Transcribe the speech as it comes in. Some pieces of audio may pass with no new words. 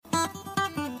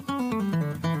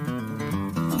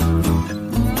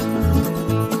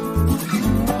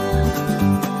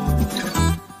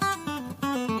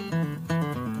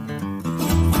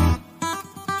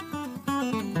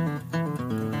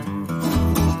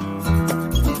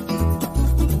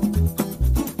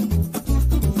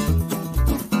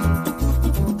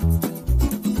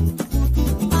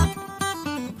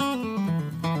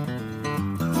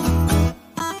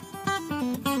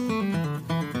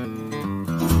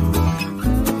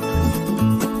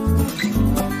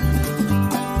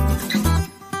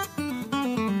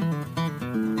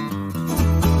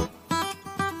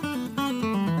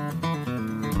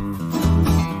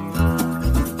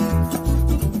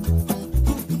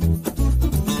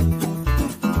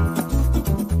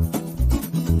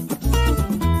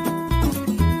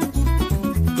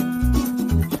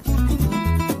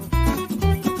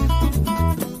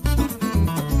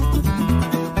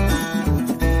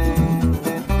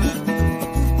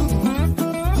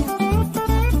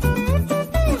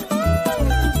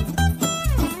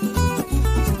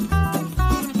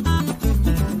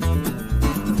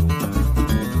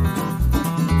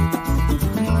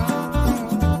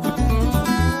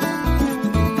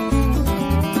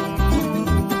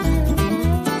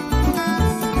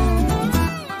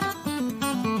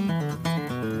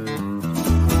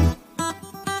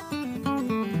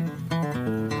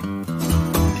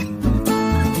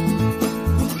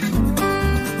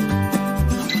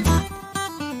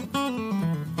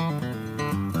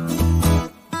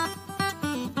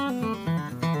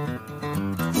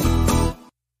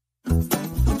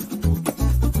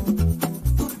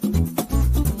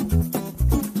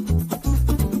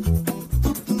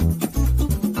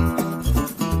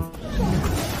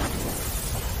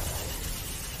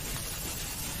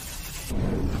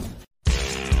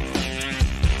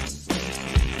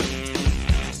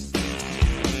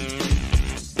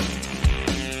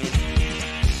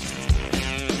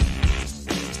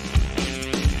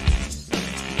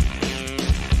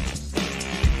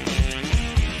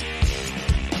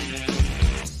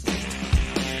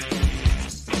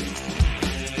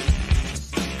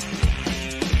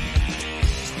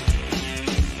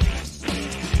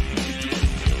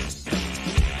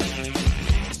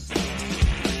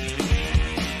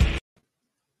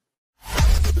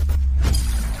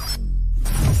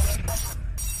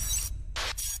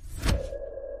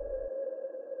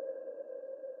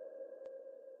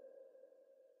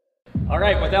All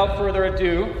right, without further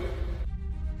ado,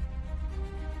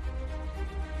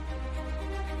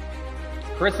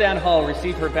 Chris Ann Hall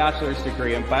received her bachelor's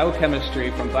degree in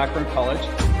biochemistry from Blackburn College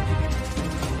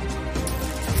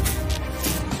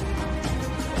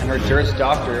and her Juris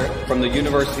Doctorate from the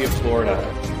University of Florida.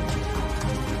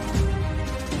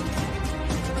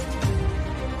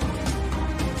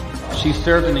 She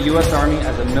served in the U.S. Army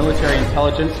as a military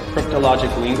intelligence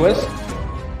cryptologic linguist.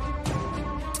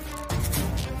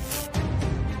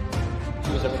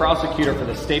 She was a prosecutor for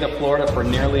the state of Florida for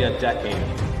nearly a decade.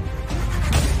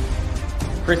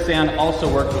 Chris Ann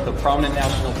also worked with a prominent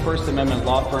national First Amendment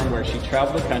law firm where she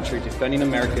traveled the country defending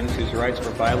Americans whose rights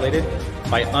were violated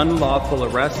by unlawful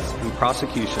arrests and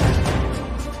prosecutions.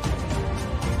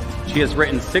 She has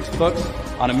written 6 books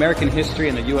on American history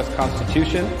and the U.S.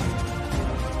 Constitution.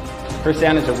 Chris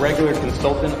Ann is a regular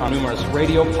consultant on numerous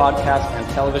radio, podcast, and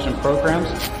television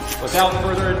programs. Without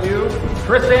further ado,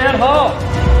 Chris Ann Hall!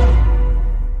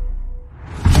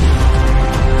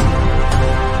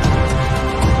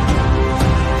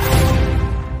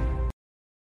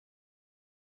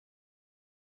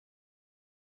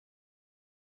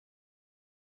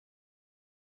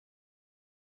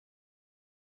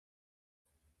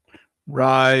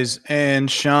 Rise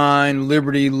and shine,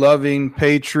 liberty-loving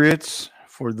patriots.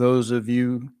 For those of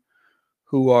you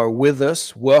who are with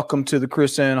us, welcome to the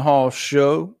Chris Ann Hall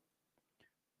Show.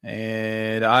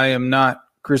 And I am not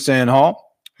Chris Ann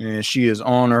Hall, and she is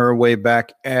on her way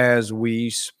back as we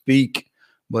speak,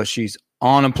 but she's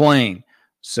on a plane,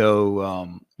 so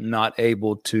not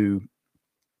able to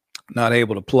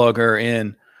plug her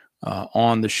in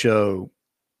on the show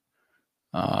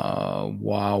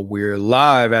while we're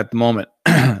live at the moment.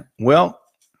 Well,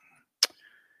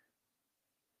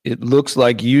 it looks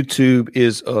like YouTube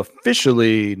is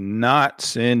officially not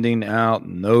sending out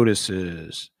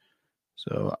notices.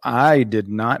 So I did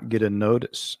not get a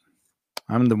notice.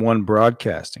 I'm the one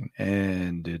broadcasting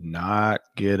and did not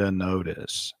get a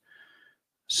notice.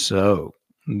 So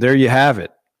there you have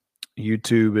it.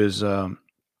 YouTube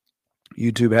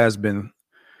has been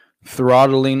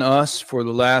throttling us for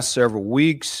the last several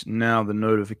weeks. Now the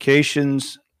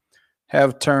notifications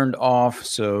have turned off.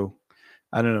 So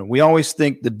I don't know. We always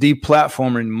think the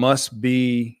deplatforming must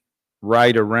be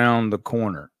right around the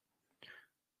corner.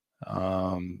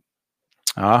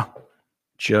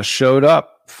 Just showed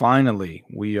up. Finally,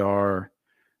 we are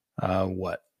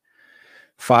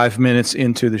 5 minutes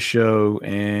into the show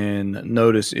and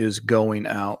notice is going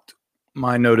out.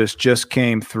 My notice just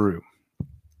came through.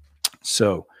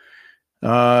 So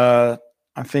I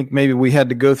think maybe we had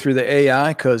to go through the AI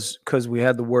because we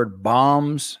had the word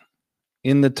bombs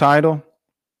in the title.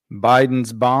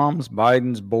 Biden's bombs,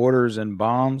 Biden's borders and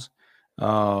bombs.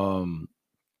 So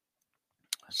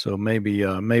maybe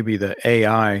the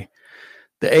AI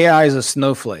is a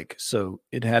snowflake, so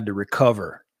it had to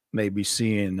recover. Maybe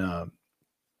seeing the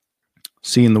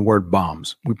word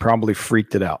bombs, we probably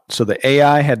freaked it out. So the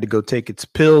AI had to go take its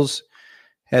pills,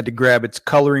 had to grab its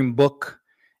coloring book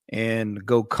and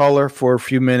go color for a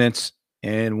few minutes.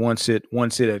 And once it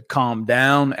had calmed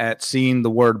down at seeing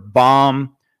the word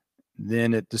bomb,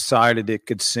 then it decided it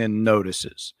could send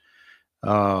notices.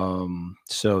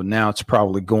 So now it's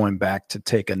probably going back to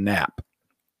take a nap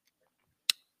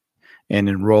and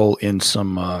enroll in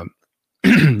some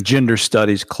gender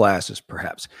studies classes,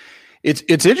 perhaps.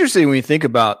 It's interesting when you think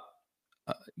about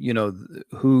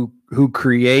who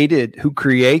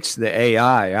creates the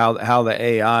AI, how the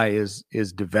AI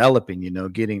is developing,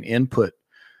 getting input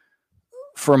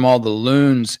from all the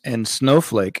loons and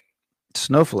snowflakes.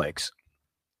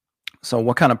 So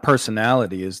what kind of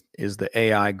personality is the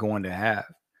AI going to have?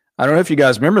 I don't know if you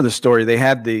guys remember the story. They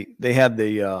had the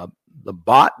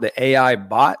bot, the AI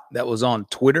bot that was on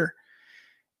Twitter,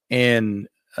 and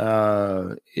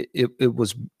it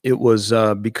was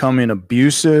becoming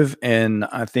abusive and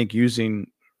I think using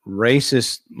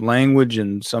racist language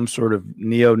and some sort of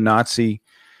neo-Nazi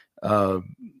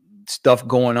stuff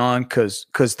going on because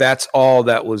that's all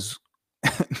that was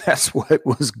that's what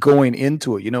was going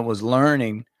into it. It was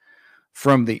learning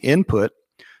from the input.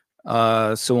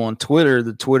 So on Twitter,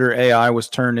 the Twitter AI was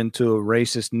turned into a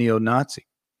racist neo-Nazi.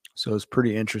 So it's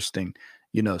pretty interesting.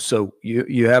 So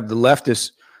you have the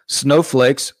leftist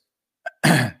snowflakes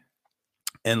and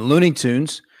Looney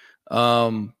Tunes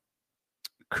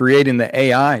creating the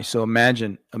AI. So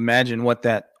imagine what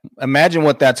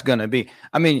that's going to be.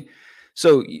 I mean,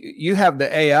 so you have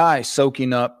the AI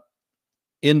soaking up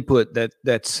input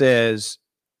that says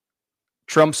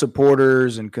Trump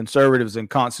supporters and conservatives and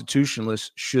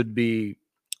constitutionalists should be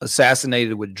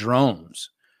assassinated with drones.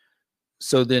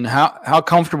 So then how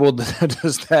comfortable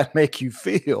does that make you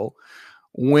feel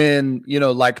when,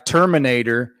 like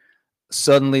Terminator,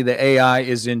 suddenly the AI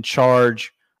is in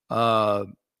charge of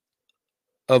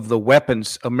the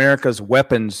weapons, America's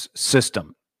weapons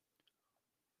system.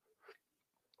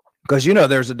 Because,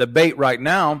 there's a debate right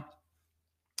now.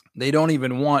 They don't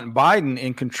even want Biden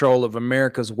in control of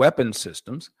America's weapons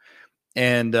systems.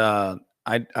 And I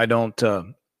don't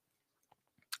know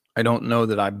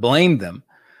that I blame them.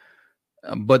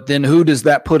 But then who does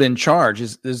that put in charge?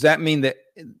 Does that mean that,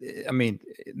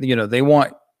 they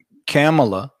want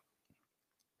Kamala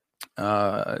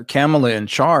in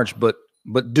charge, but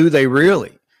do they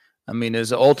really? Does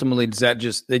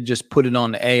that they just put it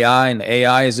on the AI and the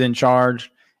AI is in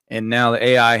charge? And now the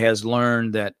AI has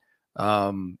learned that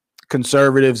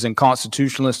conservatives and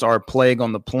constitutionalists are a plague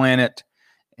on the planet,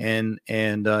 and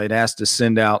it has to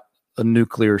send out a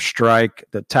nuclear strike,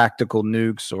 the tactical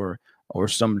nukes, or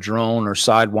some drone or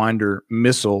Sidewinder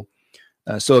missile.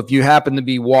 So if you happen to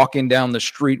be walking down the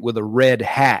street with a red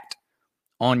hat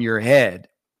on your head,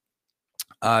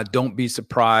 don't be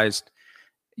surprised,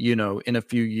 in a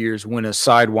few years when a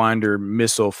Sidewinder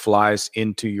missile flies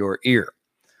into your ear.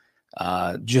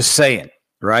 Just saying,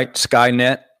 right?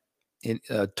 Skynet,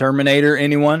 Terminator,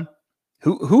 anyone?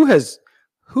 Who has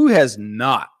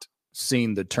not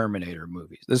seen the Terminator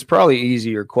movies? This is probably an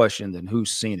easier question than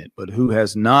who's seen it, but who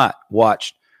has not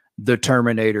watched the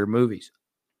Terminator movies?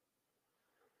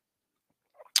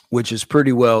 Which is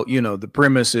pretty well, the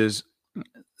premise is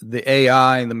the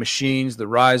AI and the machines, the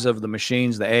rise of the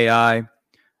machines, the AI,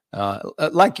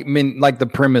 like the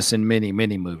premise in many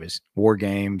movies, war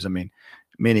games.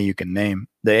 Many you can name.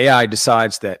 The AI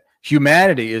decides that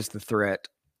humanity is the threat,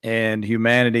 and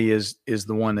humanity is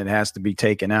the one that has to be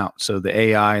taken out. So the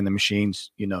AI and the machines,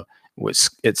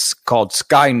 it's called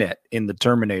Skynet in the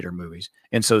Terminator movies.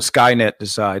 And so Skynet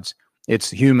decides it's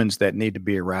humans that need to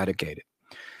be eradicated.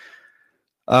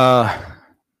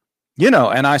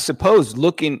 And I suppose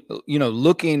looking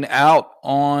out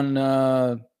on,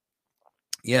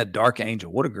 Dark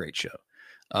Angel, what a great show.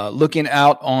 Looking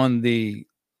out on the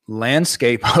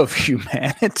landscape of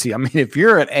humanity. If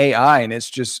you're an AI and it's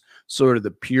just sort of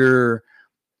the pure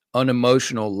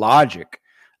unemotional logic,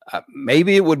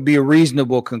 maybe it would be a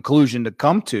reasonable conclusion to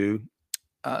come to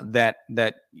that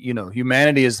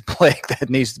humanity is the plague that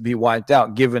needs to be wiped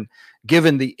out, given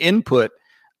the input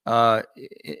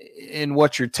in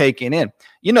what you're taking in.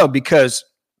 Because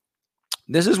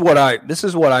this is what I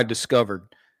discovered,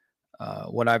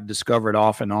 what I've discovered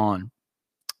off and on.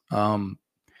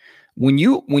 When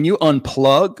you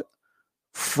unplug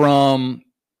from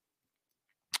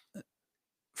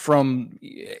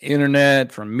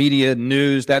internet, from media,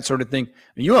 news, that sort of thing,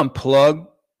 when you unplug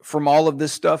from all of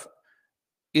this stuff,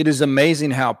 it is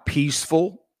amazing how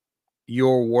peaceful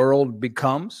your world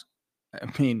becomes.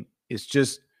 It's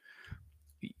just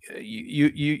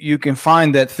you can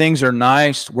find that things are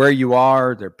nice where you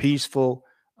are. They're peaceful.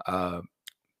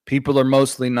 People are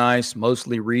mostly nice,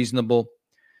 mostly reasonable.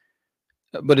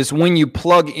 But it's when you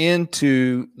plug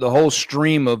into the whole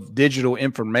stream of digital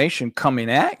information coming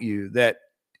at you that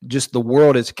just the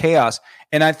world is chaos.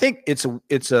 And I think it's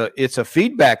a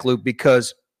feedback loop,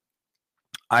 because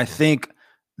I think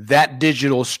that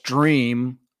digital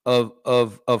stream of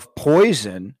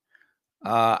poison,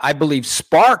 I believe,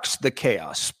 sparks the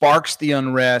chaos, sparks the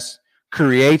unrest,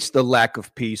 creates the lack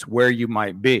of peace where you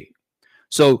might be.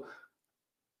 So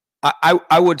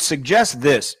I would suggest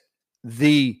this: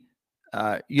 the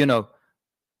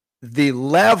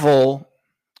level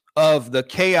of the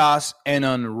chaos and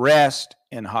unrest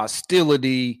and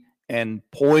hostility and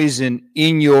poison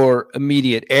in your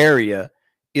immediate area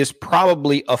is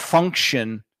probably a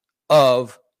function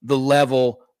of the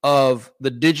level of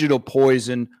the digital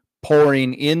poison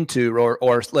pouring into,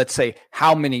 or let's say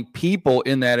how many people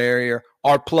in that area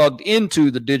are plugged into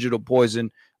the digital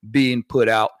poison being put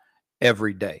out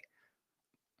every day.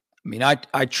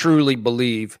 I truly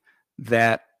believe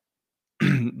that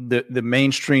the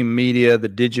mainstream media, the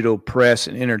digital press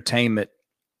and entertainment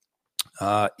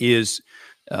is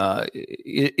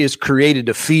created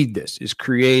to feed this, is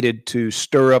created to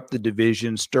stir up the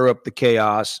division, stir up the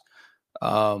chaos.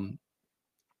 I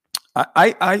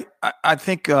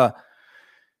think it'd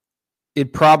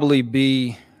probably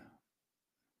be,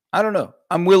 I don't know.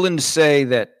 I'm willing to say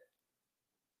that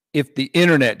if the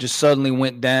internet just suddenly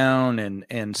went down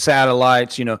and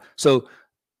satellites, so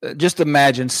just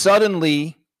imagine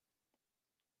suddenly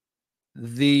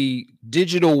the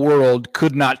digital world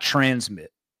could not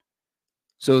transmit.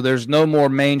 So there's no more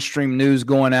mainstream news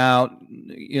going out,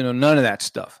 none of that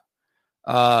stuff.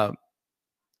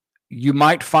 You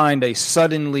might find a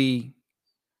suddenly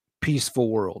peaceful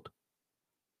world.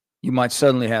 you might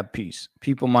suddenly have peace.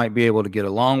 People might be able to get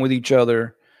along with each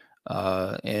other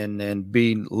and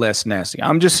be less nasty.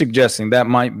 I'm just suggesting that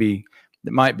might be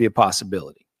a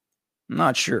possibility. I'm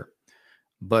not sure,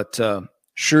 but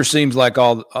sure seems like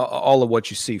all of what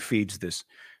you see feeds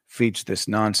this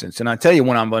nonsense. And I tell you,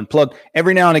 when I'm unplugged,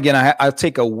 every now and again, I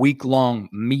take a week-long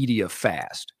media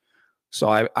fast. So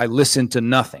I listen to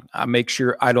nothing. I make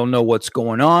sure I don't know what's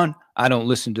going on. I don't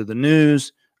listen to the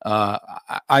news. I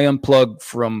unplug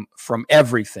from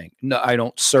everything. No, I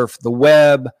don't surf the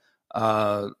web.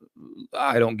 I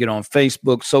don't get on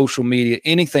Facebook, social media,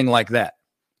 anything like that.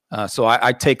 So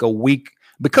I take a week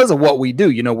because of what we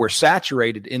do. You know, we're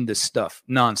saturated in this stuff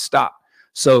nonstop.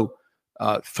 So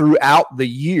throughout the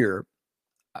year,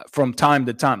 from time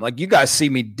to time, like you guys see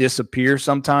me disappear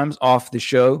sometimes off the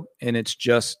show, and it's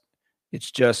just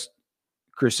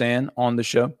Chris Ann on the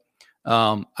show.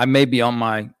 I may be on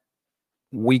my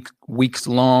weeks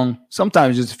long,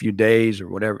 sometimes just a few days or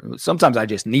whatever. Sometimes I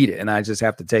just need it and I just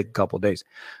have to take a couple of days.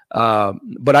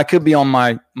 But I could be on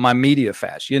my media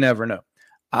fast. You never know.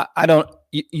 I don't,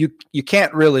 you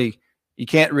can't really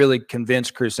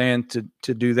convince Chris Ann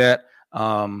to do that.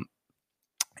 And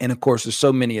of course there's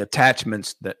so many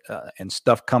attachments that, and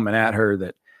stuff coming at her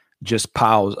that just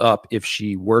piles up. If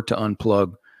she were to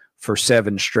unplug for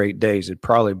 7 straight days, it'd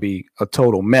probably be a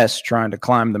total mess trying to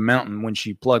climb the mountain when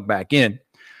she plugged back in.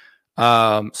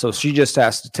 So she just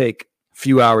has to take a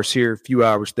few hours here, a few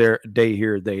hours there, a day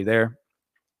here, a day there.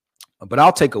 But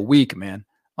I'll take a week, man.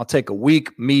 I'll take a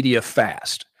week media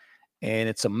fast. And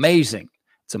it's amazing.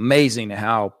 It's amazing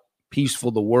how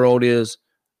peaceful the world is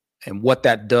and what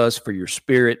that does for your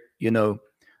spirit. You know,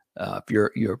 if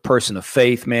you're a person of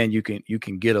faith, man, you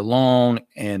can get along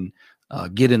and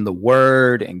get in the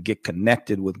word and get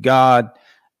connected with God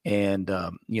and,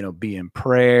 be in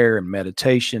prayer and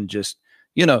meditation. Just,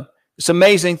 it's an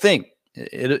amazing thing.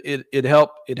 It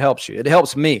helps you. It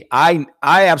helps me. I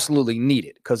absolutely need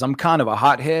it because I'm kind of a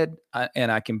hothead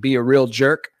and I can be a real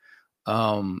jerk.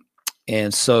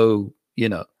 And so,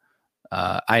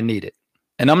 I need it.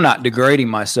 And I'm not degrading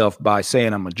myself by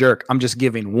saying I'm a jerk. I'm just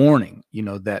giving warning,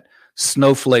 that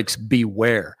snowflakes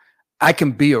beware. I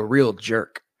can be a real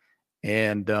jerk.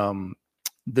 And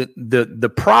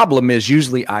the problem is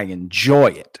usually I enjoy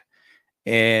it.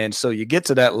 And so you get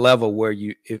to that level where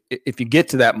if you get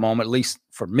to that moment, at least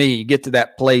for me, you get to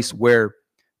that place where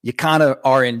you kind of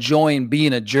are enjoying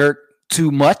being a jerk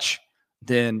too much,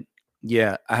 then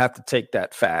yeah, I have to take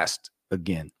that fast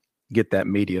again, get that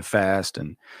media fast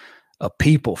and a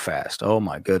people fast. Oh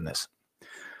my goodness.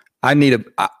 I need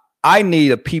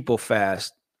a people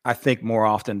fast, I think, more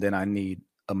often than I need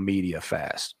a media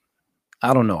fast.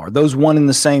 I don't know. Are those one and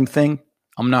the same thing?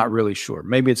 I'm not really sure.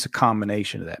 Maybe it's a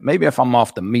combination of that. Maybe if I'm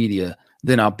off the media,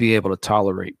 then I'll be able to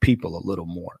tolerate people a little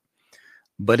more.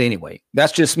 But anyway,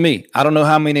 that's just me. I don't know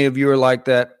how many of you are like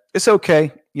that. It's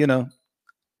okay. You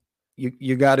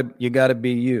gotta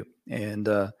be you. And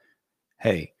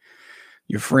hey,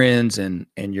 your friends and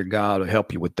your God will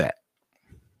help you with that.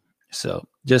 So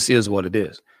just is what it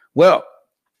is. Well,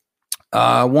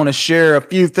 I want to share a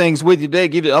few things with you today,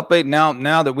 give you an update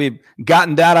now that we've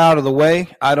gotten that out of the way.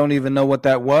 I don't even know what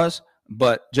that was,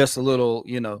 but just a little,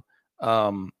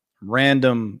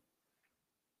 random,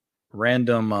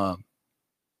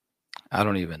 I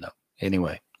don't even know.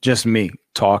 Anyway, just me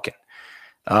talking.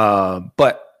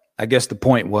 But I guess the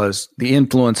point was the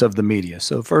influence of the media.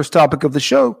 So first topic of the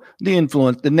show,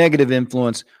 the negative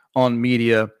influence on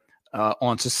media,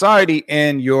 on society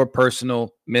and your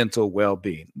personal mental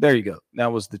well-being. There you go.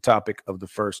 That was the topic of the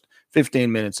first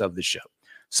 15 minutes of the show.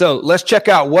 So let's check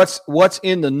out what's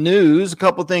in the news. A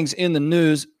couple things in the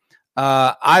news.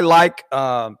 I like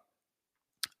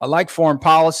foreign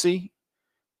policy.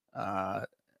 I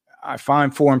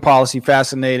find foreign policy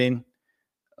fascinating.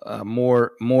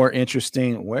 More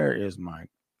interesting. Where is my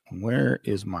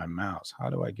mouse? How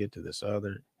do I get to this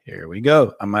other? Here we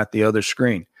go. I'm at the other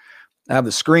screen. I have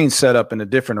the screen set up in a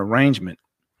different arrangement.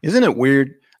 Isn't it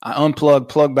weird? I unplug,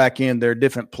 plug back in. They're a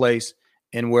different place.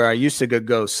 And where I used to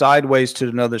go sideways to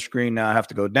another screen, now I have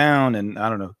to go down and, I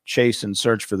don't know, chase and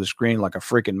search for the screen like a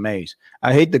freaking maze.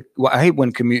 I hate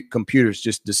when computers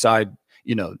just decide,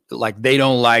 like they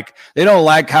don't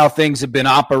like how things have been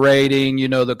operating.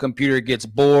 The computer gets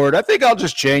bored. I think I'll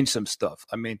just change some stuff.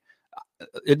 I mean,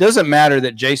 it doesn't matter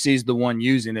that JC is the one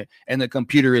using it and the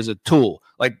computer is a tool.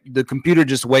 Like the computer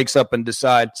just wakes up and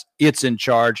decides it's in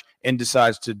charge and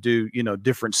decides to do,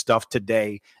 different stuff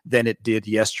today than it did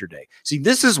yesterday. See,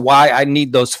 this is why I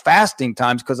need those fasting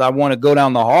times, because I want to go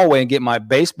down the hallway and get my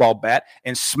baseball bat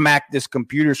and smack this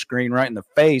computer screen right in the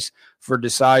face for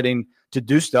deciding to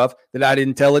do stuff that I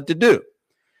didn't tell it to do.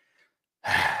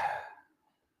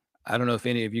 I don't know if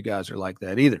any of you guys are like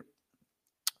that either.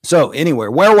 So anyway,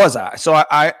 where was I? So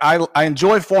I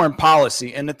enjoy foreign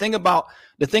policy, and the thing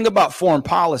about foreign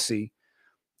policy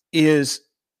is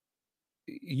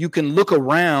you can look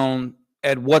around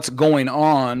at what's going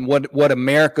on, what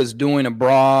America's doing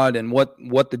abroad, and what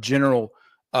the general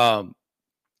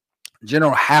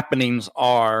happenings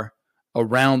are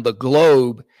around the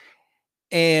globe,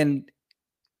 and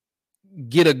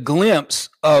get a glimpse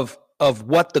of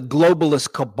what the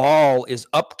globalist cabal is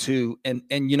up to, and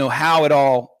how it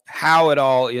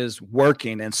all is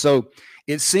working. And so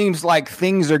it seems like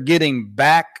things are getting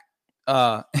back.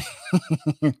 Time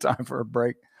for a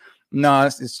break. No,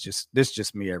 it's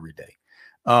just me every day.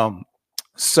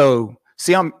 So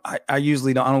see, I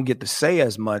usually don't get to say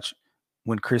as much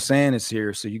when Chris Ann is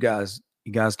here. So you guys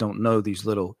don't know these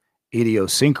little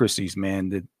idiosyncrasies, man,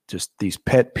 that just these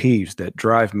pet peeves that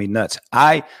drive me nuts.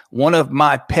 One of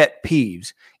my pet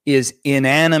peeves is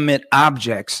inanimate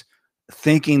objects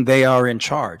thinking they are in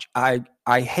charge. I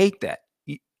hate that.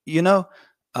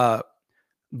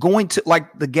 Going to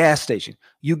like the gas station,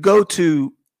 you go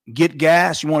to get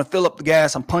gas, you want to fill up the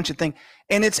gas, I'm punching thing,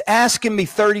 and it's asking me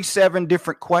 37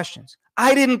 different questions.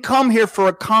 I didn't come here for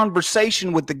a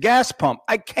conversation with the gas pump.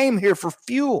 I came here for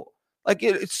fuel. Like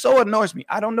it so annoys me.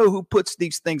 I don't know who puts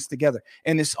these things together,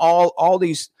 and it's all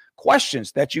these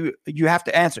questions that you have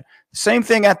to answer. Same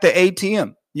thing at the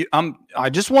ATM. I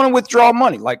just want to withdraw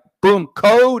money. Like boom,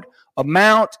 code,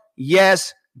 amount,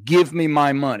 yes, give me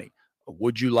my money.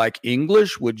 Would you like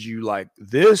English? Would you like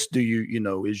this? Do you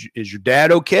is your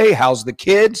dad okay? How's the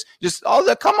kids? Just all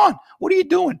that. Come on, what are you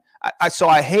doing? I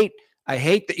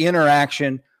hate the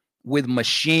interaction with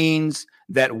machines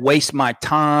that waste my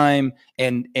time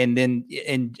and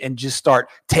just start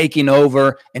taking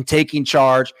over and taking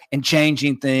charge and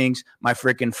changing things. My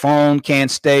freaking phone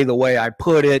can't stay the way I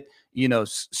put it.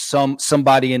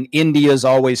 Somebody in India is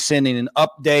always sending an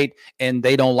update, and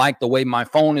they don't like the way my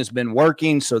phone has been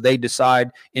working, so they decide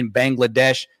in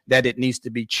Bangladesh that it needs to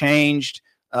be changed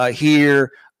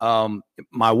here.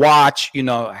 My watch,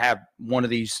 I have one of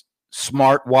these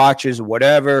smart watches or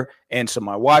whatever, and so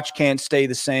my watch can't stay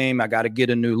the same. I got to get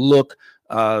a new look,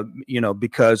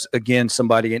 because again,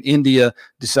 somebody in India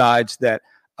decides that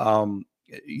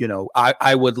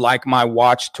I would like my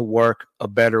watch to work a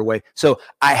better way. So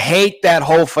I hate that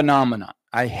whole phenomenon.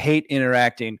 I hate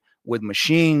interacting with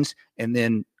machines. And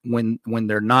then when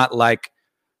they're not like,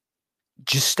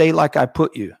 just stay like I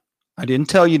put you. I didn't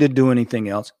tell you to do anything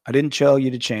else. I didn't tell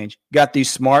you to change. Got these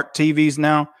smart TVs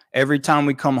now. Every time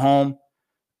we come home,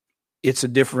 it's a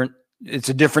different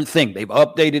thing. They've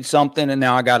updated something, and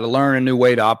now I got to learn a new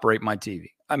way to operate my TV.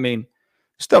 I mean,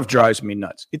 stuff drives me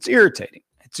nuts. It's irritating.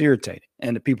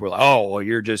 And the people are like, oh, well,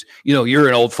 you're just, you're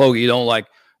an old fogey. You don't like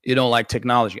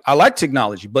technology. I like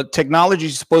technology, but technology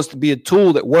is supposed to be a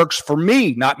tool that works for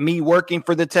me, not me working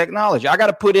for the technology. I got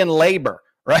to put in labor,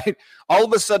 right? All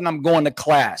of a sudden I'm going to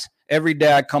class. Every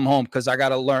day I come home because I got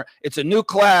to learn. It's a new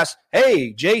class.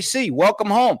 Hey, JC, welcome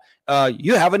home.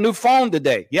 You have a new phone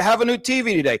today. You have a new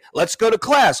TV today. Let's go to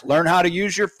class. Learn how to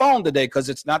use your phone today because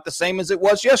it's not the same as it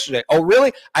was yesterday. Oh,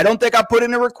 really? I don't think I put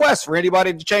in a request for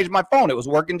anybody to change my phone. It was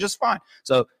working just fine.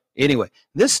 So anyway,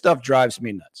 this stuff drives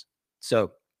me nuts.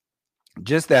 So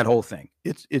just that whole thing.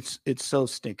 It's so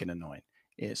stinking annoying.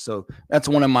 Yeah, so that's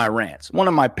one of my rants, one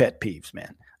of my pet peeves,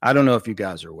 man. I don't know if you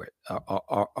guys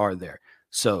are there.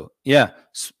 So yeah,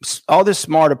 all this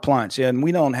smart appliance. Yeah, and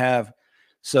we don't have.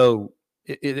 So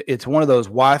it's one of those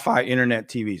Wi-Fi internet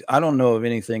TVs. I don't know of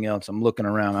anything else. I'm looking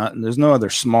around. There's no other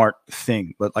smart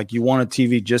thing. But like, you want a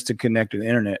TV just to connect to the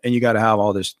internet, and you got to have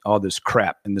all this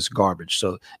crap and this garbage.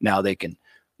 So now they can,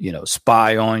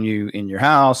 spy on you in your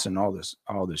house and all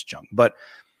this junk. But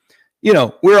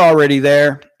we're already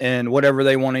there, and whatever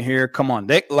they want to hear, come on.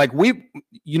 They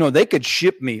could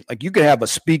ship me, like, you could have a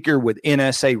speaker with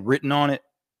NSA written on it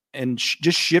and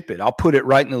just ship it. I'll put it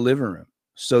right in the living room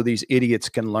so these idiots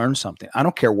can learn something. I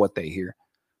don't care what they hear.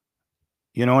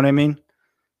 You know what I mean?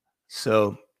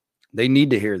 So they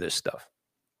need to hear this stuff.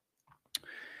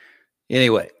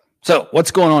 Anyway, so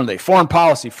what's going on today? Foreign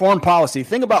policy.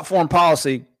 Think about foreign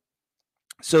policy.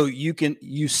 So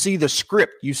you see the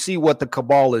script, you see what the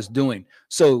cabal is doing.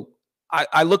 So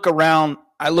I look around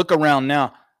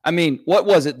now. I mean, what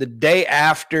was it? The day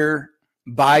after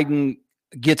Biden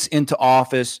gets into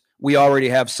office, we already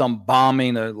have some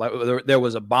bombing. There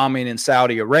was a bombing in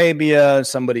Saudi Arabia.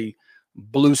 Somebody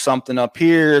blew something up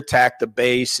here, attacked a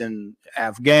base in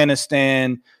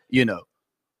Afghanistan.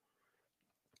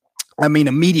 I mean,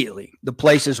 immediately the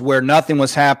places where nothing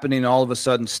was happening, all of a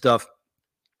sudden stuff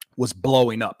was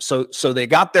blowing up. So they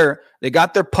got their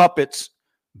puppets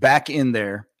back in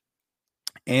there,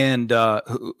 and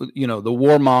you know, the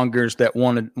warmongers that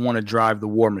want to drive the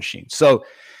war machine. So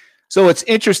it's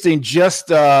interesting.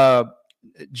 Just a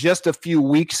few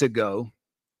weeks ago,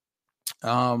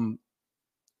 or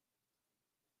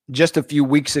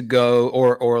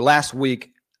last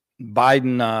week,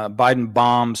 Biden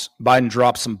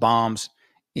dropped some bombs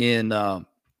in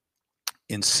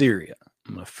Syria.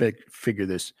 I'm gonna figure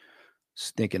this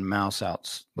stinking mouse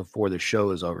out before the show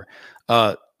is over.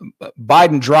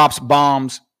 Biden drops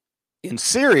bombs in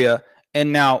Syria,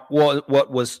 and now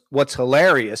what's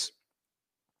hilarious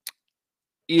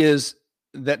is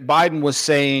that Biden was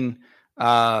saying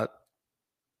the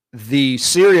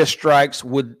Syria strikes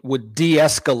would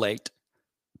de-escalate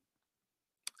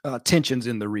tensions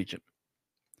in the region.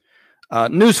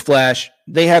 Newsflash: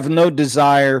 they have no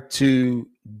desire to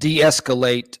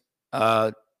de-escalate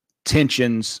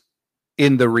tensions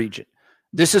in the region.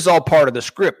 This is all part of the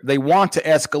script. They want to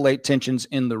escalate tensions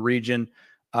in the region.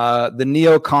 The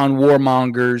neocon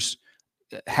warmongers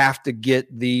have to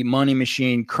get the money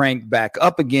machine cranked back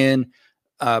up again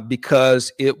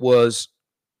because it was,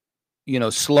 you know,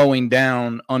 slowing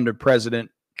down under President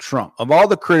Trump. Of all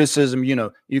the criticism, you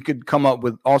know, you could come up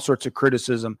with all sorts of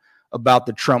criticism about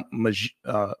the Trump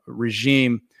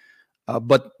regime.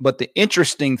 But the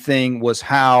interesting thing was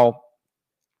how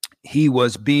he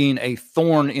was being a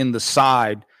thorn in the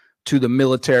side to the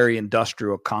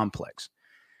military-industrial complex.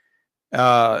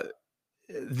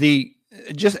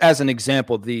 Just as an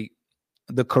example, the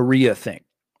Korea thing.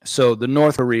 So the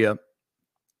North Korea,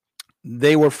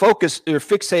 they're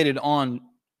fixated on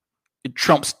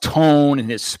Trump's tone and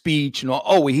his speech, and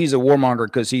he's a warmonger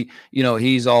because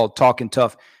he's all talking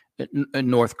tough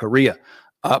in North Korea.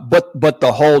 But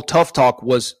the whole tough talk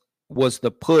was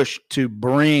the push to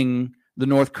bring the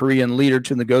North Korean leader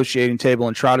to the negotiating table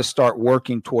and try to start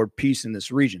working toward peace in this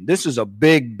region. This is a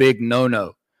big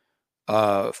no-no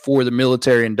for the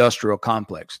military-industrial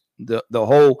complex. The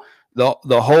whole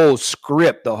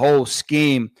script, the whole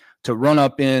scheme to run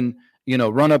up in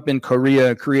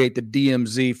Korea, create the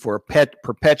DMZ for a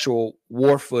perpetual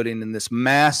war footing in this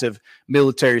massive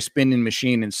military spending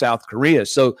machine in South Korea.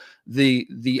 So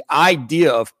the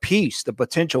idea of peace, the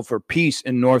potential for peace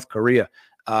in North Korea,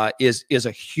 is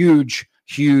a huge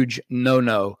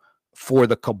no-no for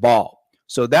the cabal.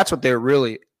 So that's what they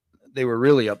were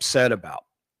really upset about.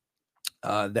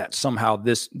 That somehow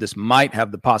this might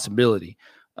have the possibility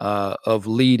of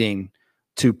leading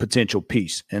to potential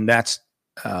peace, and that's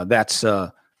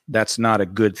not a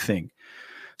good thing.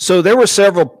 So there were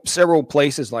several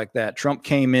places like that. Trump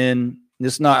came in.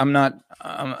 This is not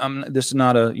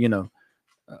a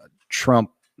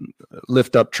Trump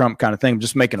lift up Trump kind of thing. I'm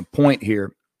just making a point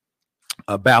here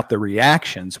about the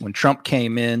reactions when Trump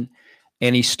came in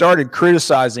and he started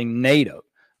criticizing NATO.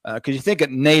 Because you think of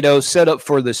NATO set up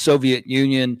for the Soviet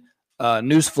Union.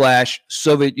 Newsflash: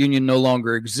 Soviet Union no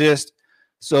longer exists.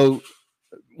 So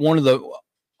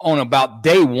on about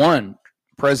day one,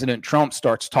 President Trump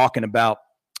starts talking about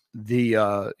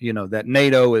that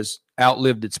NATO has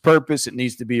outlived its purpose. It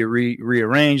needs to be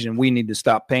rearranged, and we need to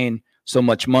stop paying so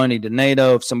much money to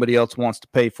NATO. If somebody else wants to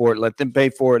pay for it, let them pay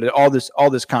for it. All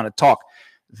this kind of talk.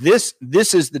 This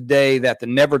is the day that the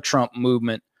Never Trump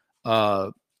movement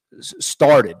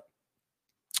started,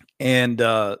 and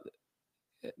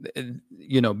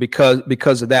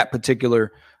because of that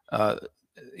particular,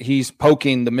 he's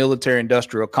poking the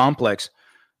military-industrial complex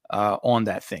on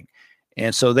that thing,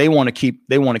 and so they want to keep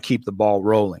the ball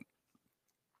rolling,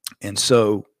 and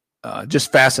so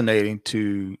just fascinating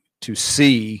to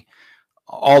see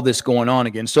all this going on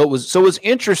again. So it was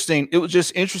interesting. It was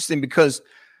just interesting because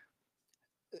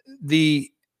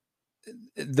the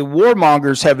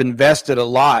warmongers have invested a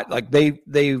lot. Like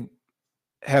they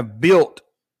have built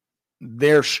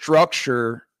their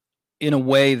structure in a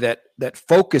way that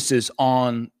focuses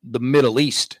on the Middle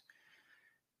East.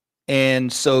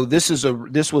 And so this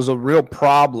was a real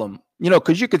problem,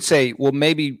 because you could say, well,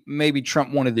 maybe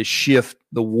Trump wanted to shift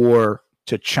the war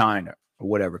to China or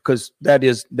whatever, because that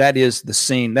is the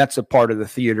scene. That's a part of the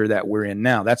theater that we're in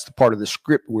now. That's the part of the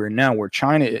script we're in now, where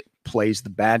China plays the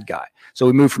bad guy. So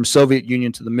we moved from Soviet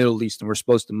Union to the Middle East, and we're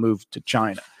supposed to move to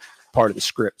China, part of the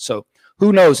script. So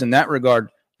who knows in that regard,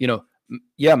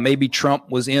 maybe Trump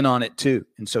was in on it too.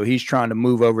 And so he's trying to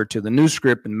move over to the new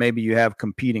script, and maybe you have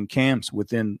competing camps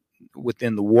within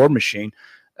the war machine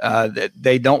that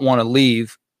they don't want to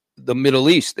leave the Middle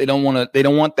East. They don't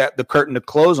want the curtain to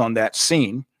close on that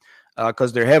scene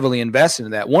because they're heavily invested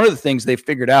in that. One of the things they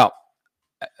figured out,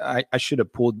 I should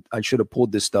have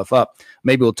pulled this stuff up.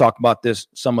 Maybe we'll talk about this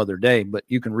some other day, but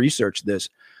you can research this.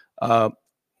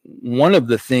 One of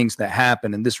the things that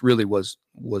happened, and this really was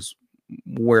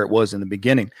where it was in the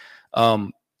beginning.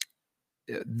 What's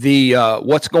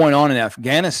going on in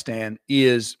Afghanistan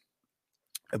is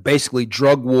basically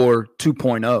drug war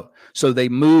 2.0. So they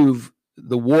move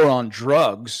the war on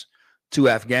drugs to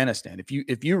Afghanistan.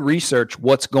 If you research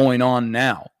what's going on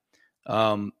now,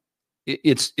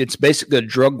 it's basically a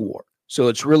drug war. So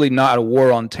it's really not a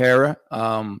war on terror.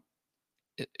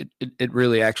 It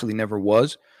really actually never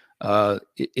was.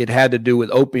 It had to do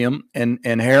with opium and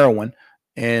heroin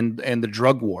and the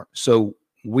drug war. So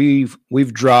we've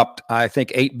dropped, I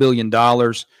think, $8 billion.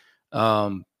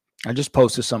 I just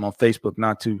posted some on Facebook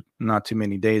not too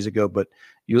many days ago, but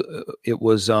it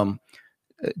was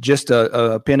just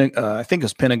I think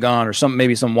it's Pentagon or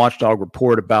maybe some watchdog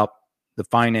report about the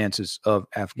finances of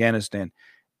Afghanistan,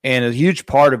 and a huge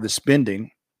part of the spending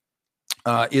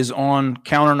is on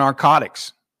counter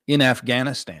narcotics in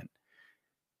Afghanistan.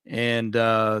 And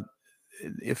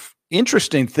if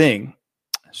interesting thing,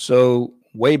 so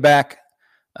way back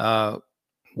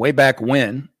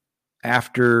when,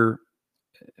 after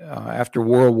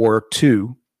World War II,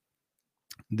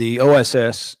 the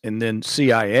OSS and then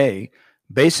CIA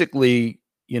basically,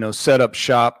 set up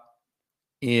shop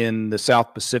in the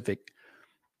South Pacific,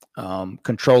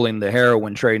 controlling the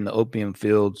heroin trade and the opium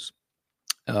fields,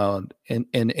 and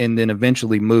then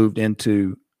eventually moved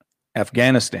into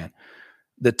Afghanistan.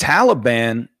 The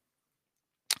Taliban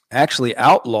actually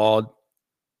outlawed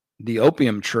the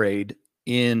opium trade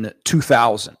in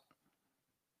 2000,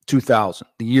 the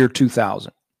year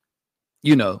 2000,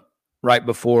 right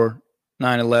before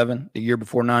 9/11, the year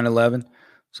before 9/11.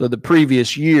 So the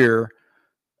previous year,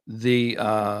 the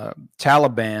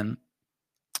Taliban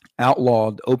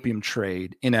outlawed opium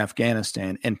trade in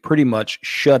Afghanistan and pretty much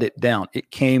shut it down. It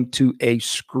came to a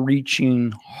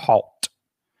screeching halt.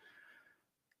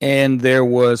 And there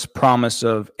was promise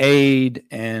of aid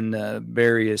and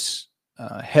various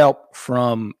help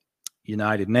from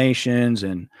United Nations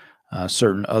and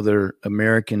certain other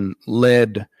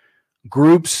American-led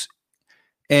groups.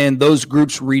 And those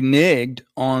groups reneged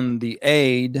on the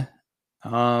aid.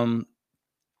 And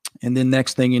then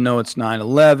next thing you know, it's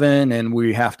 9/11, and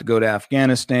we have to go to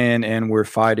Afghanistan, and we're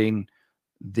fighting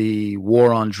the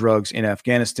war on drugs in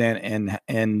Afghanistan,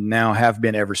 and now have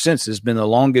been ever since. It's been the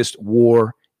longest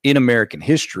war in American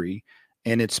history,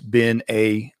 and it's been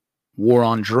a war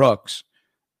on drugs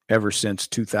ever since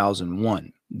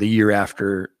 2001, the year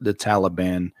after the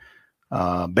Taliban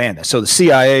banned it. So the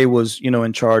CIA was,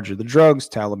 in charge of the drugs.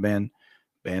 Taliban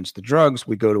bans the drugs.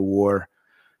 We go to war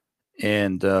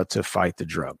and to fight the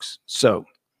drugs. So,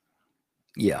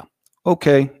 yeah,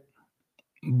 okay,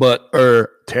 but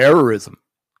terrorism,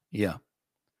 yeah,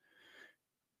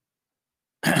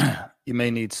 you may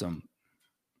need some,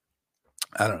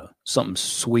 I don't know, something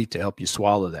sweet to help you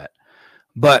swallow that.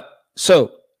 But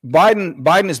so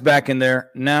Biden is back in there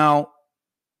now.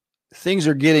 Things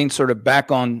are getting sort of back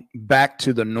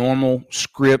to the normal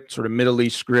script, sort of Middle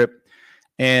East script.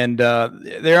 And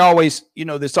they're always,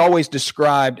 it's always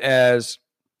described as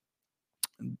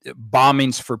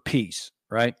bombings for peace,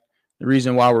 right? The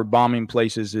reason why we're bombing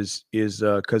places is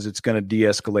because it's going to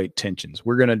de-escalate tensions.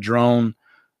 We're going to drone,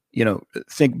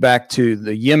 think back to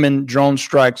the Yemen drone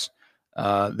strikes.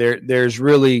 There's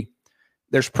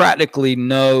practically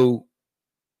no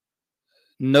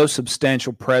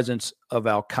substantial presence of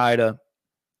Al-Qaeda,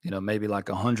 maybe like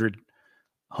 100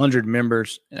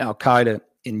 members in Al-Qaeda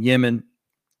in Yemen.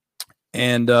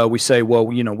 And we say, well,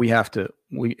 we have to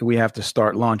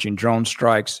start launching drone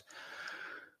strikes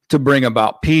to bring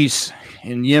about peace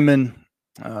in Yemen,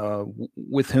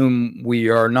 with whom we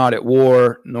are not at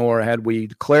war, nor had we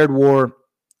declared war.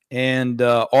 And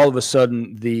all of a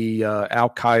sudden, the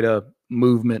Al-Qaeda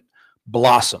movement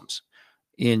blossoms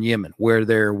in Yemen, where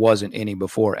there wasn't any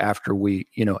before, after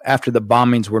the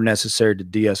bombings were necessary to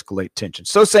de-escalate tensions.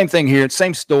 So same thing here,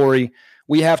 same story.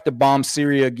 We have to bomb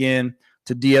Syria again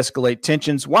to de-escalate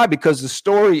tensions. Why? Because the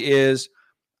story is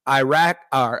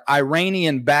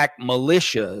Iranian-backed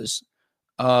militias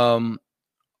are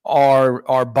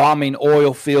bombing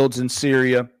oil fields in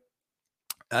Syria.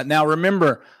 Now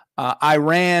remember,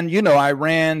 Iran,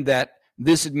 that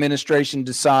this administration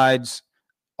decides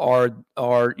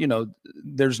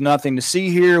there's nothing to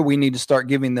see here. We need to start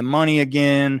giving them money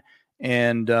again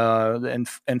and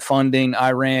funding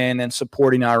Iran and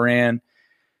supporting Iran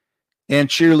and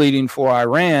cheerleading for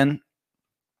Iran,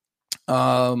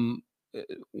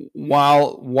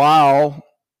 while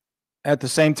at the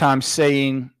same time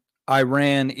saying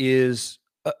Iran is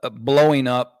blowing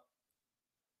up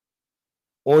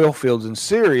oil fields in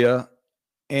Syria,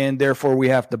 and therefore we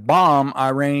have to bomb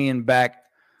Iranian-backed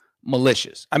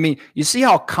malicious. I mean, you see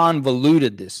how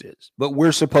convoluted this is, but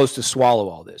we're supposed to swallow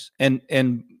all this. And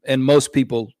most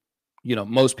people,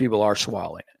 most people are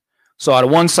swallowing it. So out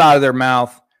of one side of their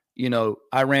mouth,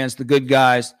 Iran's the good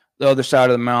guys. The other side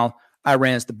of the mouth,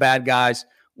 Iran's the bad guys.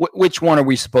 Which one are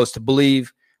we supposed to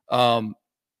believe?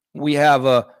 We have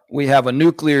a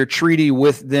nuclear treaty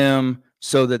with them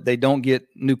so that they don't get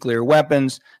nuclear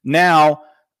weapons. Now,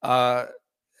 and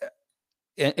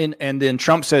then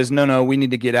Trump says, no, we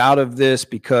need to get out of this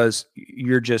because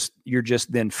you're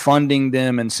just then funding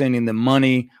them and sending them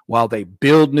money while they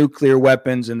build nuclear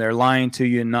weapons, and they're lying to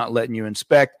you and not letting you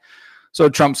inspect. So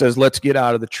Trump says, let's get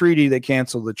out of the treaty. They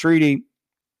cancel the treaty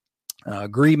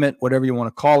agreement, whatever you want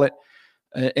to call it.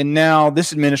 And now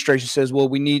this administration says, well,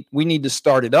 we need to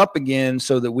start it up again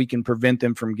so that we can prevent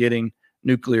them from getting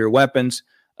nuclear weapons.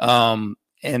 And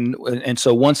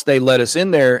so once they let us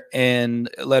in there and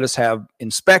let us have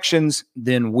inspections,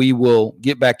 then we will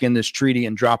get back in this treaty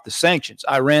and drop the sanctions.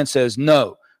 Iran says,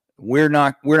 no, we're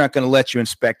not going to let you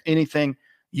inspect anything.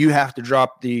 You have to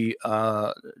drop the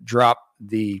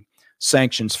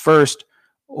sanctions first,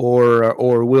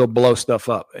 or we'll blow stuff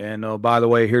up. And oh, by the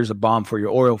way, here's a bomb for your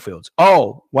oil fields.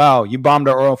 Oh, wow, you bombed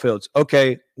our oil fields.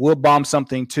 Okay, we'll bomb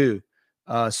something too,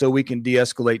 so we can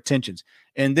de-escalate tensions.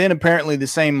 And then apparently the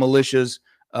same militias,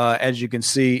 as you can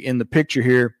see in the picture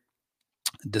here,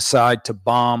 decide to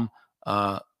bomb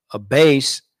a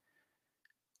base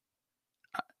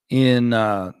in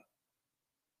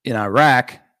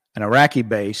Iraq, an Iraqi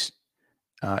base,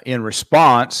 in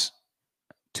response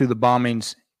to the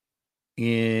bombings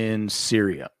in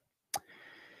Syria.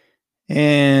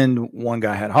 And one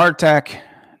guy had a heart attack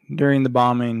during the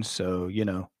bombing, so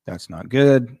that's not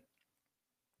good.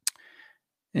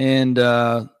 And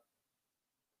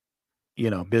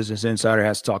Business Insider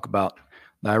has to talk about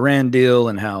the Iran deal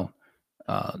and how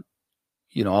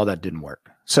all that didn't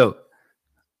work. So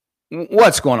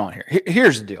what's going on here?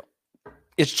 Here's the deal.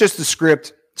 It's just the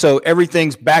script. So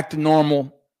everything's back to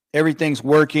normal. Everything's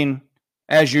working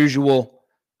as usual.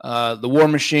 The war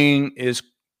machine is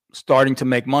starting to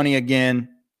make money again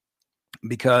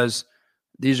because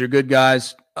these are good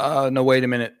guys. No, wait a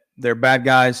minute. They're bad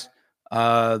guys.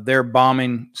 They're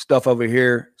bombing stuff over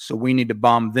here, so we need to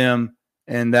bomb them,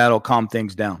 and that'll calm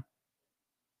things down.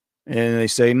 And they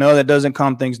say, no, that doesn't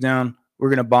calm things down. We're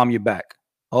going to bomb you back.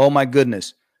 Oh, my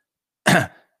goodness.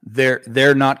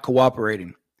 They're not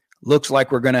cooperating. Looks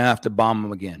like we're going to have to bomb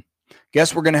them again.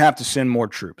 Guess we're going to have to send more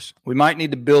troops. We might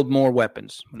need to build more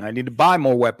weapons. We might need to buy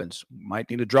more weapons. We might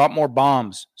need to drop more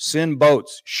bombs, send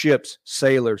boats, ships,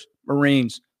 sailors,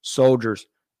 Marines, soldiers,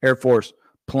 Air Force,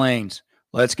 planes.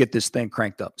 Let's get this thing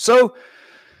cranked up. So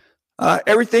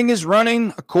everything is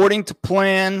running according to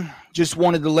plan. Just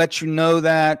wanted to let you know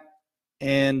that,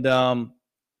 and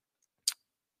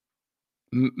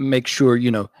make sure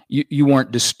you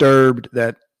weren't disturbed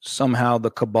that somehow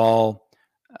the cabal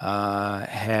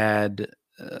had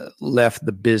left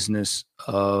the business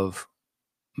of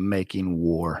making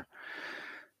war.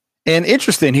 And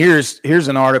interesting, here's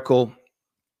an article.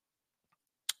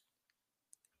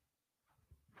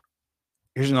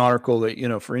 Here's an article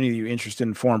that, for any of you interested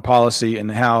in foreign policy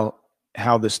and how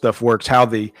this stuff works, how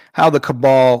the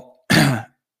cabal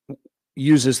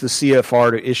uses the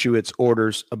CFR to issue its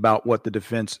orders about what the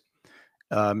defense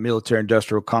military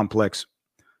industrial complex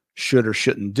should or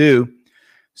shouldn't do.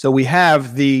 So we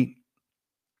have the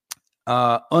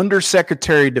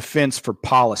Undersecretary of Defense for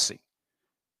Policy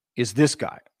is this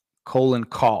guy, Colin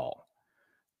Kahl.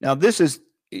 Now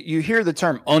you hear the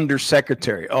term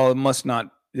undersecretary. Oh,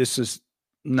 this is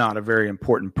not a very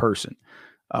important person.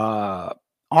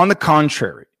 On the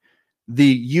contrary,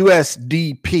 the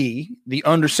USDP, the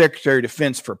Undersecretary of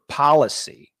Defense for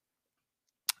Policy,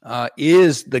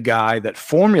 is the guy that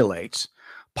formulates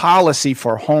policy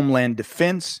for homeland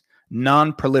defense,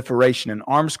 non-proliferation and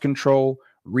arms control,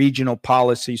 regional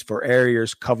policies for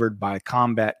areas covered by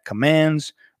combat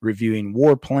commands, reviewing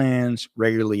war plans,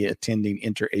 regularly attending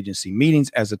interagency meetings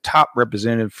as a top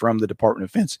representative from the Department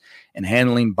of Defense, and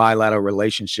handling bilateral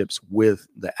relationships with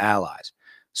the allies.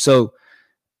 So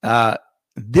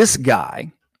this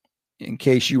guy, in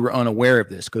case you were unaware of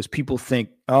this, because people think,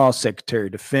 oh, Secretary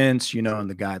of Defense, and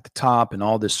the guy at the top and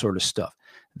all this sort of stuff.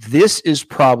 This is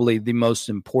probably the most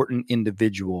important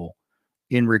individual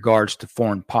in regards to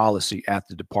foreign policy at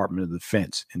the Department of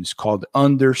Defense, and it's called the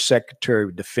Undersecretary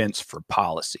of Defense for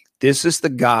Policy. This is the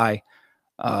guy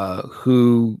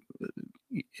who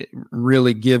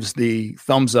really gives the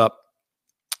thumbs up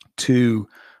to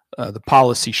the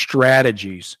policy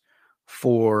strategies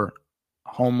for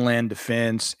homeland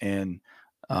defense and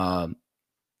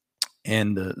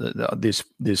and this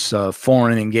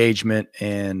foreign engagement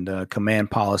and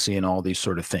command policy and all these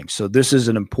sort of things. So this is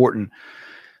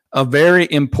a very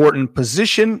important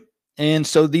position. And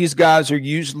so these guys are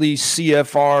usually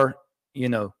CFR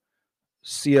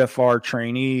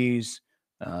trainees.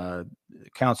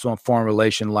 Council on Foreign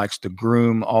Relations likes to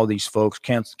groom all these folks.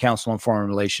 Council on Foreign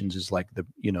Relations is like the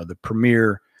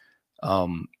premier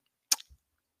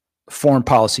foreign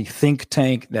policy think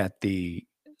tank that the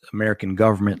American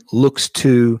government looks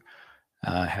to.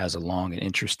 Has a long and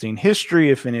interesting history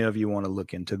if any of you want to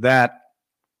look into that.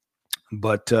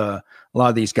 But a lot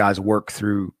of these guys work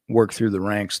through the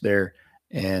ranks there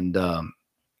and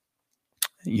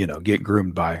get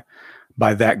groomed by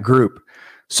that group.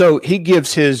 So he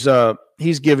gives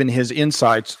he's given his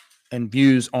insights and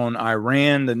views on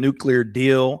Iran, the nuclear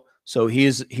deal. So he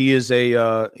is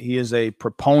a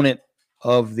proponent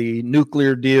of the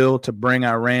nuclear deal to bring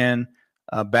Iran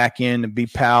back in and be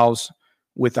pals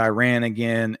with Iran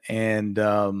again, and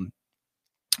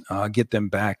get them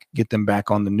back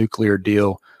on the nuclear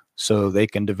deal so they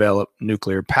can develop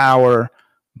nuclear power,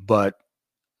 but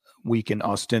we can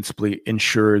ostensibly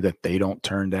ensure that they don't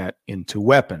turn that into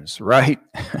weapons, right?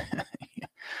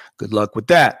 Good luck with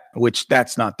that, which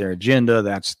that's not their agenda.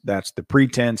 That's the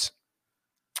pretense.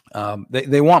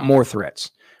 They want more threats,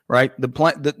 right?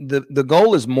 The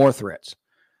goal is more threats.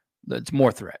 It's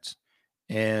more threats.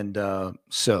 And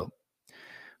so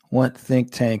what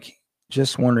think tank,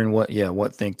 just wondering what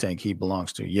think tank he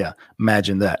belongs to. Yeah,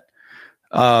 imagine that.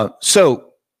 So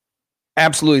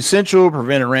absolutely essential,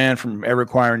 prevent Iran from ever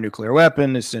acquiring a nuclear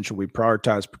weapon. Essential, we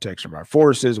prioritize protection of our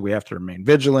forces. We have to remain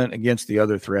vigilant against the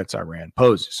other threats Iran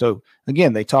poses. So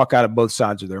again, they talk out of both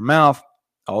sides of their mouth,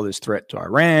 all this threat to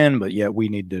Iran, but yet we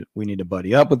need to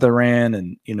buddy up with Iran,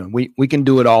 and we can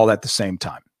do it all at the same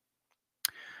time.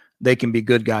 They can be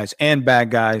good guys and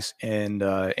bad guys, and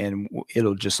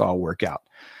it'll just all work out.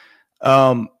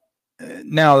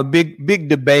 Now the big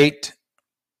debate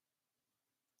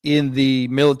in the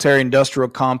military-industrial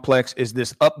complex is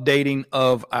this updating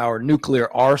of our nuclear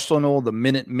arsenal, the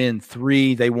Minutemen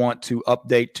III. They want to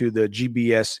update to the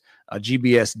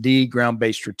GBSD,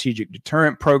 Ground-Based Strategic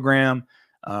Deterrent Program.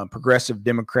 Progressive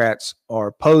Democrats are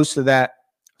opposed to that.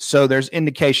 So there's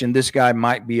indication this guy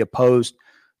might be opposed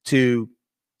to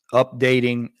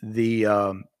updating the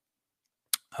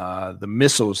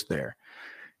missiles there.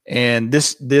 And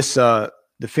this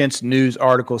Defense News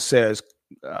article says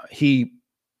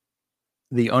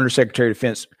the Undersecretary of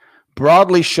Defense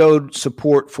broadly showed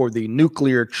support for the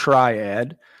nuclear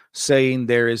triad, saying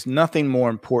there is nothing more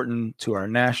important to our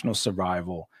national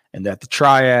survival and that the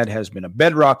triad has been a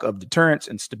bedrock of deterrence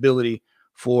and stability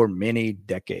for many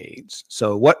decades.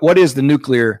 So what is the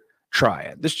nuclear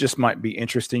triad? This just might be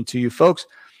interesting to you folks.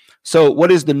 So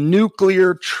what is the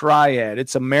nuclear triad?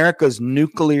 It's America's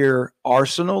nuclear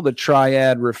arsenal. The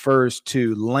triad refers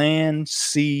to land,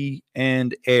 sea,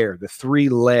 and air, the three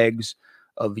legs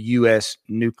of U.S.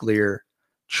 nuclear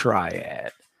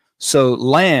triad. So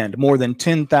land, more than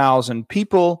 10,000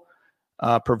 people,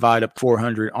 provide up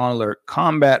 400 on alert,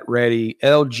 combat ready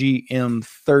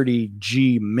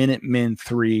LGM-30G Minutemen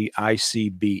III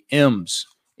ICBMs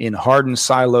in hardened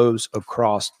silos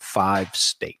across 5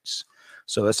 states.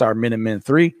 So that's our Minutemen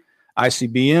III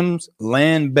ICBMs,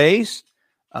 land-based,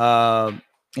 and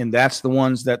that's the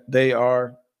ones that they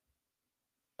are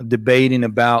debating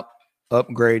about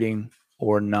upgrading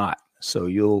or not.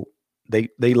 So they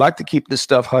like to keep this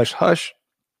stuff hush hush,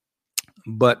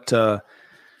 but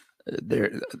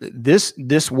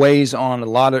this weighs on a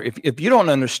lot of, if you don't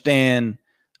understand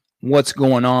what's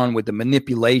going on with the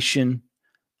manipulation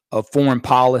of foreign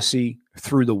policy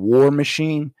through the war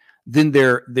machine, then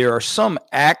there are some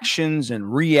actions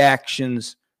and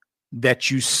reactions that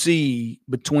you see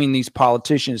between these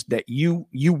politicians that you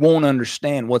won't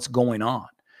understand what's going on.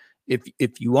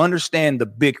 If you understand the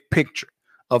big picture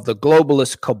of the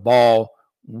globalist cabal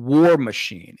war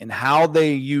machine and how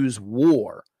they use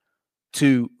war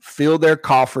to fill their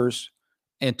coffers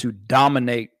and to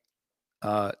dominate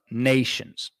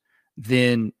nations,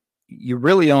 then you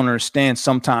really don't understand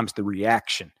sometimes the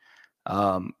reaction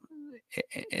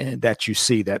that you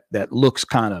see that looks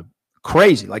kind of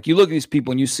crazy. Like you look at these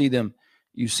people and you see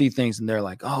things and they're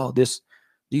like, oh, these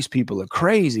people are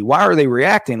crazy. Why are they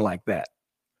reacting like that?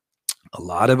 A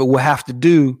lot of it will have to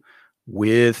do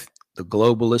with the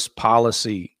globalist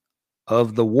policy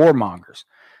of the warmongers.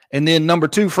 And then number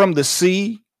 2, from the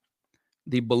sea,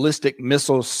 the ballistic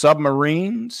missile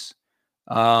submarines,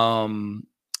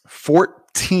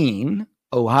 14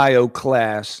 Ohio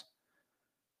class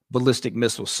ballistic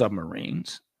missile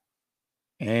submarines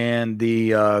And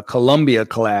the Columbia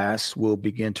class will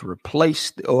begin to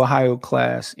replace the Ohio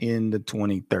class in the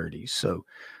 2030s. So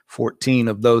 14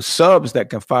 of those subs that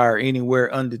can fire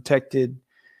anywhere undetected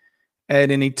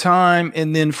at any time.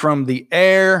 And then from the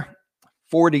air,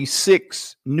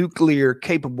 46 nuclear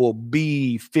capable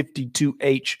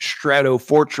B-52H Strato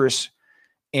Fortress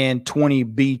and 20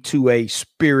 B-2A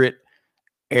Spirit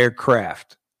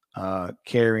aircraft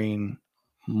carrying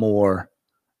more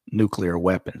nuclear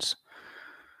weapons.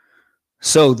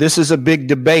 So this is a big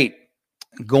debate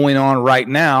going on right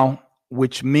now,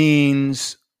 which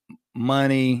means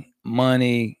money,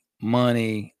 money,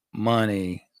 money,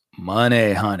 money,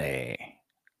 money, honey.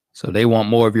 So they want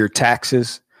more of your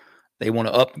taxes. They want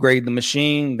to upgrade the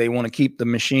machine. They want to keep the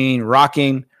machine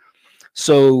rocking.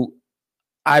 So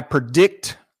I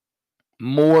predict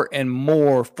more and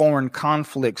more foreign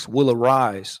conflicts will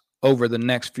arise over the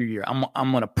next few years.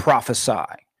 I'm going to prophesy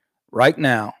right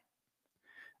now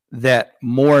that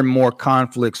more and more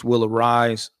conflicts will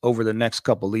arise over the next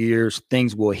couple of years.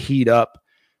 Things will heat up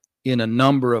in a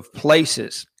number of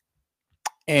places.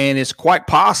 And it's quite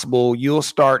possible you'll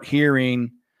start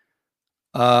hearing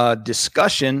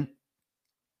discussion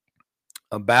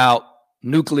about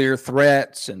nuclear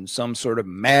threats and some sort of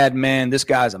madman. This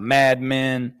guy's a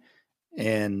madman.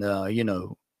 And,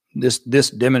 this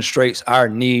demonstrates our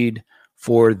need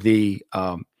for the,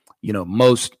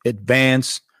 most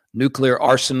advanced nuclear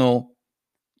arsenal.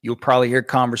 You'll probably hear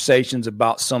conversations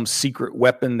about some secret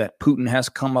weapon that Putin has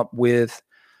come up with,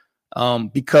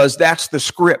 because that's the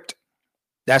script.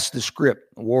 That's the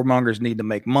script. Warmongers need to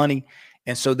make money.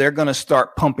 And so they're going to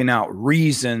start pumping out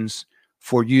reasons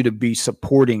for you to be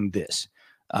supporting this.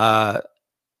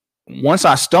 Once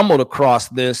I stumbled across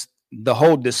this, the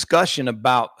whole discussion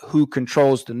about who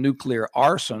controls the nuclear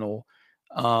arsenal,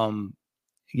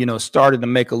 started to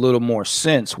make a little more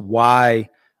sense why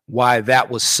that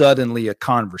was suddenly a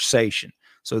conversation.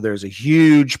 So there's a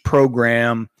huge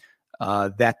program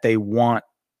that they want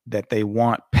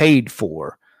paid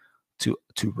for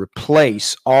to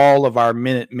replace all of our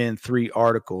Minutemen III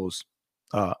articles,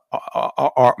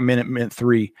 our Minutemen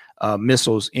III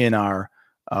missiles in our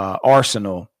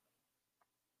arsenal.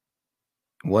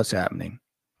 What's happening?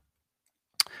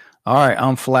 All right,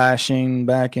 I'm flashing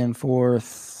back and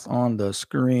forth on the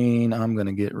screen. I'm going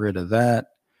to get rid of that.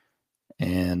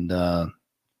 And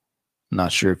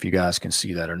not sure if you guys can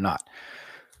see that or not.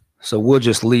 So we'll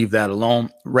just leave that alone.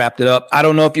 Wrapped it up. I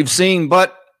don't know if you've seen,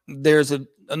 but there's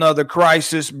another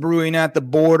crisis brewing at the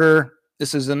border.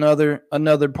 This is another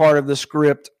part of the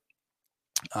script.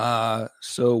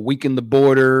 So weaken the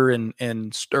border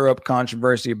and stir up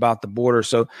controversy about the border.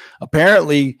 So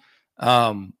apparently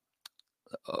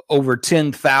over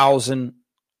 10,000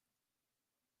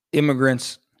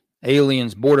 immigrants,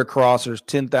 aliens, border crossers,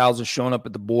 10,000 showing up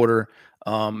at the border,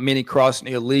 many crossing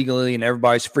illegally, and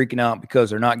everybody's freaking out because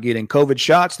they're not getting COVID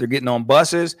shots. They're getting on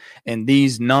buses, and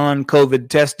these non-COVID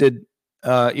tested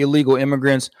illegal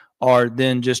immigrants are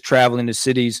then just traveling to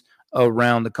cities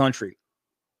around the country.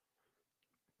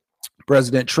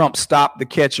 President Trump stopped the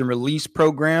catch and release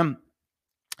program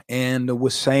and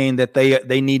was saying that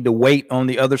they need to wait on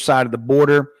the other side of the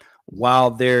border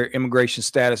while their immigration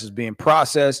status is being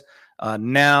processed.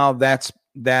 Now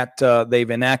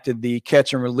they've enacted the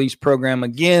catch and release program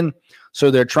again.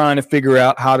 So they're trying to figure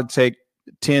out how to take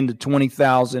 10 to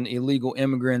 20,000 illegal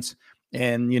immigrants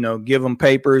and, give them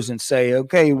papers and say,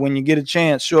 okay, when you get a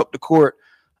chance, show up to court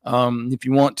if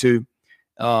you want to.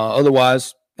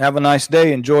 Otherwise, have a nice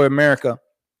day. Enjoy America.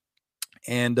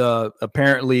 And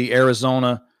apparently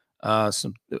Arizona,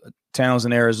 some towns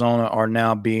in Arizona are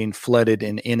now being flooded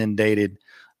and inundated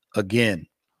again.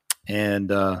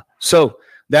 And so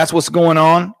that's what's going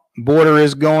on. Border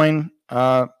is going,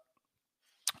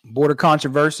 border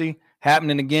controversy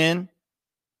happening again.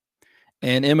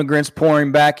 And immigrants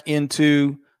pouring back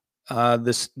into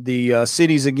the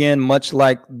cities again, much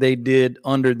like they did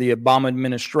under the Obama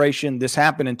administration. This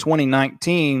happened in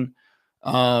 2019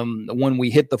 when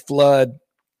we hit the flood.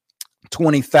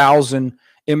 20,000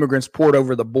 immigrants poured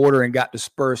over the border and got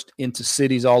dispersed into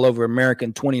cities all over America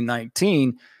in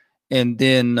 2019. And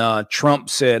then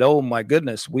Trump said, oh, my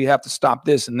goodness, we have to stop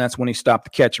this. And that's when he stopped the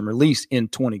catch and release in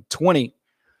 2020.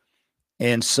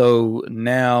 And so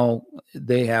now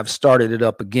they have started it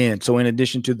up again. So in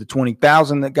addition to the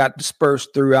 20,000 that got dispersed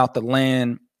throughout the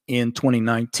land in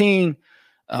 2019,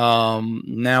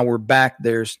 now we're back.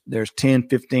 There's 10,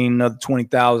 15, another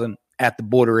 20,000 at the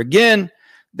border again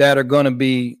that are going to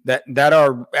be that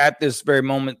are at this very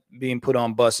moment being put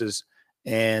on buses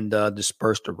and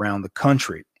dispersed around the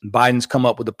country. Biden's come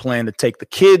up with a plan to take the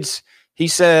kids, he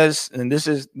says, and this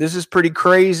is pretty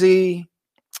crazy.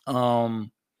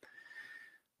 You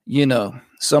know,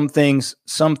 some things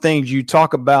you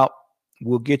talk about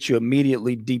will get you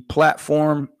immediately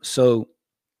deplatformed. So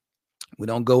we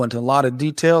don't go into a lot of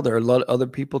detail. There are a lot of other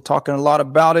people talking a lot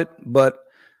about it, but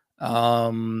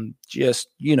just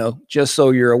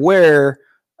so you're aware,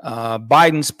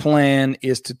 Biden's plan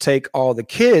is to take all the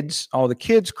kids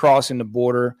crossing the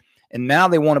border, and now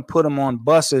they want to put them on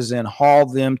buses and haul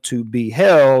them to be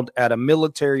held at a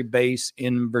military base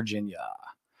in Virginia.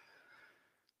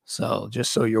 So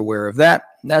just so you're aware of that,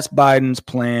 that's Biden's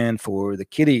plan for the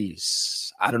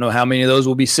kiddies. I don't know how many of those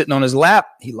will be sitting on his lap.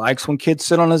 He likes when kids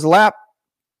sit on his lap.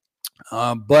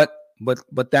 But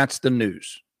that's the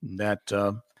news, that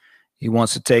he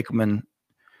wants to take them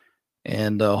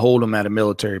and hold them at a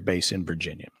military base in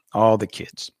Virginia, all the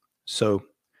kids. So,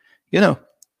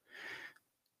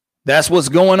 that's what's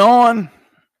going on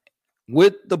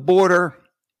with the border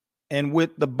and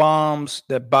with the bombs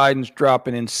that Biden's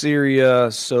dropping in Syria,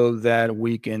 so that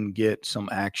we can get some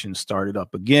action started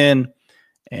up again,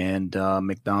 and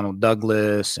McDonnell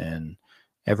Douglas and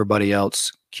everybody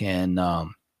else can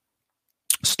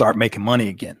start making money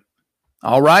again.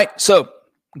 All right. So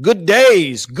good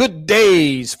days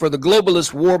for the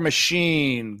globalist war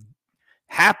machine.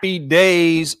 Happy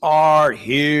days are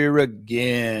here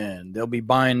again. They'll be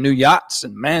buying new yachts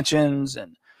and mansions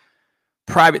and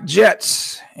private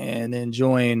jets and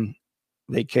enjoying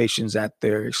vacations at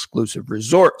their exclusive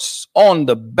resorts on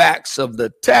the backs of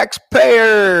the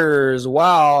taxpayers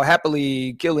while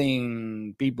happily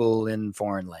killing people in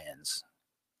foreign lands.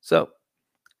 So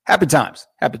happy times.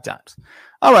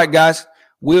 All right, guys,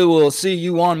 we will see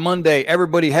you on Monday.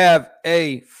 Everybody have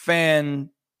a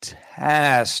fantastic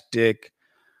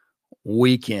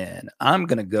weekend. I'm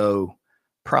going to go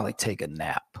probably take a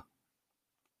nap.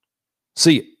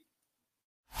 See you.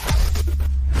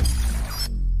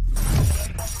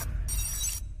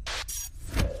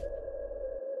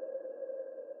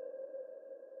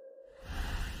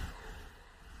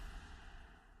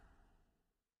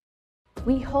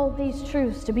 We hold these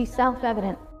truths to be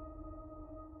self-evident,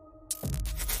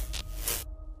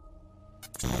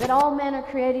 that all men are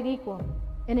created equal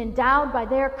and endowed by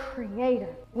their Creator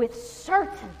with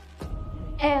certain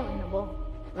alienable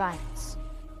rights.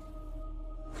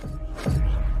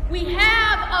 We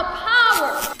have a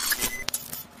power,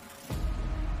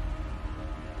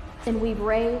 and we've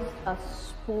raised a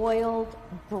spoiled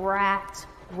brat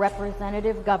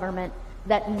representative government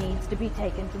that needs to be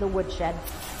taken to the woodshed.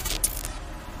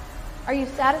 Are you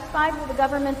satisfied with a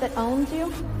government that owns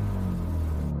you?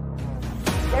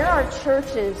 There are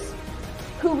churches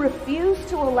who refuse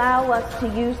to allow us to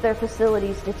use their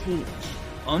facilities to teach.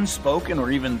 Unspoken or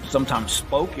even sometimes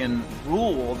spoken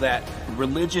rule that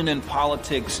religion and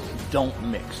politics don't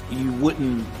mix. You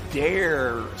wouldn't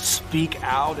dare speak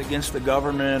out against the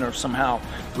government or somehow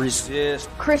resist.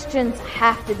 Christians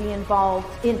have to be involved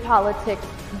in politics.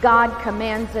 God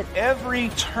commands it. Every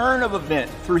turn of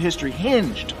event through history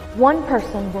hinged One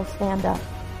person will stand up,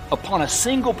 upon a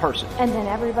single person. and then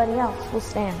everybody else will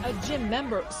stand. A gym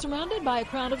member, surrounded by a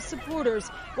crowd of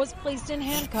supporters, was placed in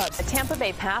handcuffs. A Tampa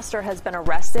Bay pastor has been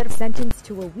arrested. Sentenced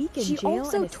to a week in She jail.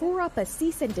 also tore up a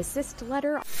cease and desist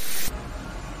letter.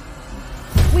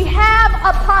 We have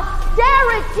a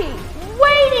posterity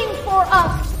waiting for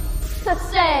us to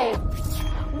say,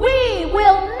 we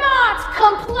will not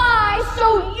comply,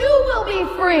 so you will be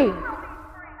free.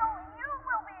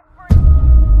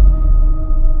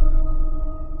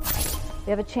 We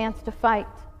have a chance to fight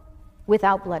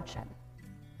without bloodshed.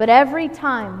 But every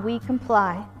time we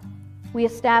comply, we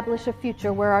establish a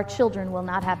future where our children will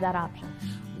not have that option.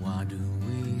 Why do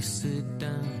we sit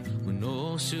down when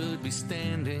all should be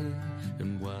standing?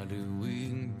 And why do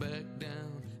we